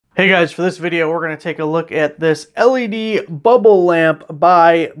Hey guys, for this video we're going to take a look at this LED bubble lamp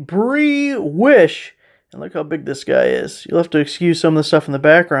by BreWish. And look how big this guy is. You'll have to excuse some of the stuff in the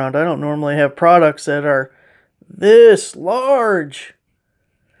background. I don't normally have products that are this large.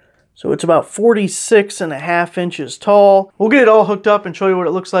 So it's about 46.5 inches tall. We'll get it all hooked up and show you what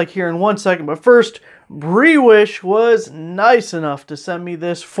it looks like here in 1 second. But first, BreWish was nice enough to send me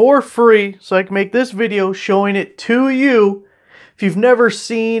this for free so I can make this video showing it to you. If you've never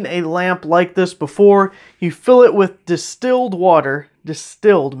seen a lamp like this before, you fill it with distilled water.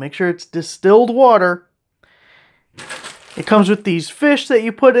 Distilled, make sure it's distilled water. It comes with these fish that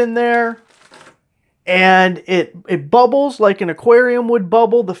you put in there. And it bubbles like an aquarium would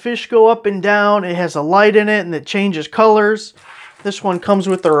bubble. The fish go up and down. It has a light in it and it changes colors. This one comes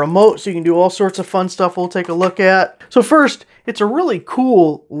with a remote so you can do all sorts of fun stuff we'll take a look at. So first, it's a really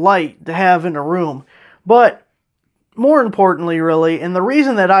cool light to have in a room. But more importantly, really, and the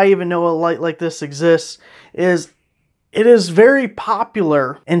reason that I even know a light like this exists is it is very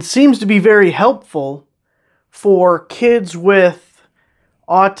popular and seems to be very helpful for kids with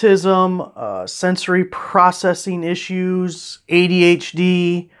autism, sensory processing issues,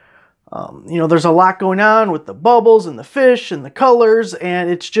 ADHD. There's a lot going on with the bubbles and the fish and the colors, and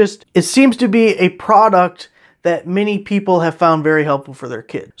it seems to be a product that many people have found very helpful for their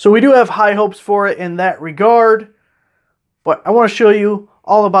kids. So we do have high hopes for it in that regard, but I want to show you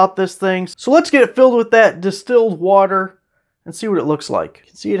all about this thing. So let's get it filled with that distilled water and see what it looks like. You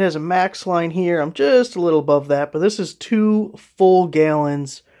can see it has a max line here. I'm just a little above that, but this is 2 full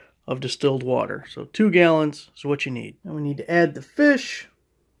gallons of distilled water. So 2 gallons is what you need. And we need to add the fish.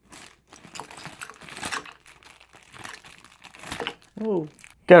 Oh,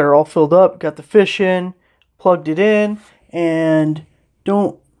 got it all filled up, got the fish in, plugged it in, and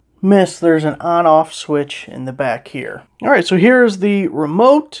don't miss, there's an on-off switch in the back here. Alright, so here's the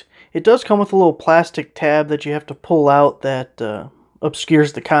remote. It does come with a little plastic tab that you have to pull out that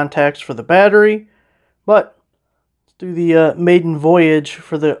obscures the contacts for the battery. But let's do the maiden voyage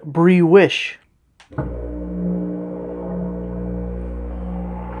for the BreWish.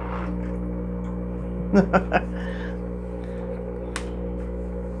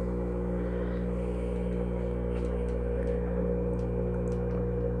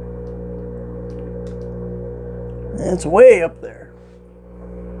 It's way up there.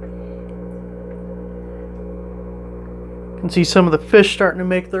 You can see some of the fish starting to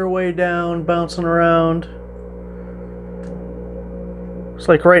make their way down, bouncing around. Looks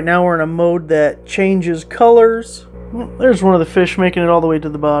like right now we're in a mode that changes colors. There's one of the fish making it all the way to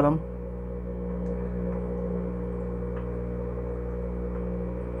the bottom.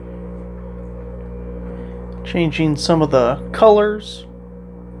 Changing some of the colors.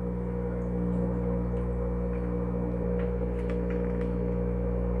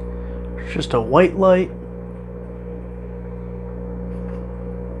 Just a white light.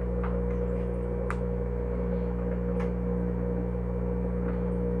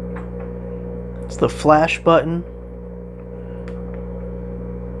 It's the flash button.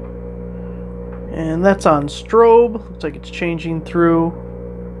 And that's on strobe. Looks like it's changing through.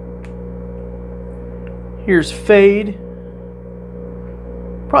 Here's fade.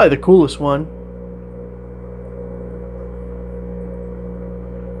 Probably the coolest one.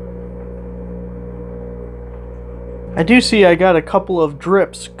 I do see I got a couple of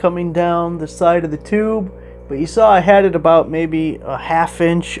drips coming down the side of the tube, but you saw I had it about maybe a ½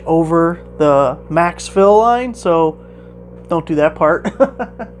 inch over the max fill line, so don't do that part.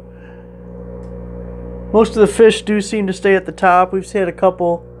 Most of the fish do seem to stay at the top. We've had a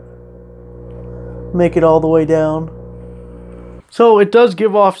couple make it all the way down. So it does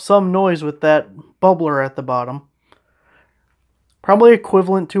give off some noise with that bubbler at the bottom. Probably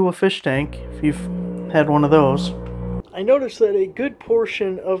equivalent to a fish tank if you've had one of those. I noticed that a good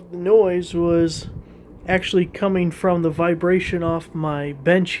portion of the noise was actually coming from the vibration off my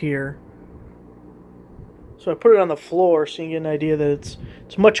bench here. So I put it on the floor so you can get an idea that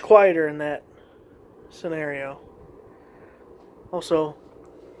it's much quieter in that scenario. Also,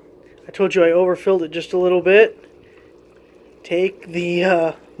 I told you I overfilled it just a little bit. Take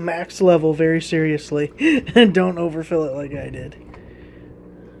the max level very seriously and don't overfill it like I did.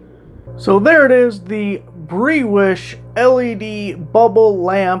 So there it is, the BreWish LED bubble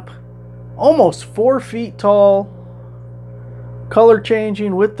lamp, almost 4 feet tall, color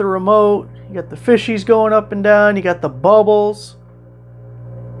changing with the remote. You got the fishies going up and down, you got the bubbles.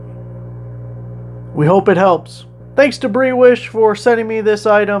 We hope it helps. Thanks to BreWish for sending me this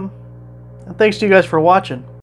item, and thanks to you guys for watching.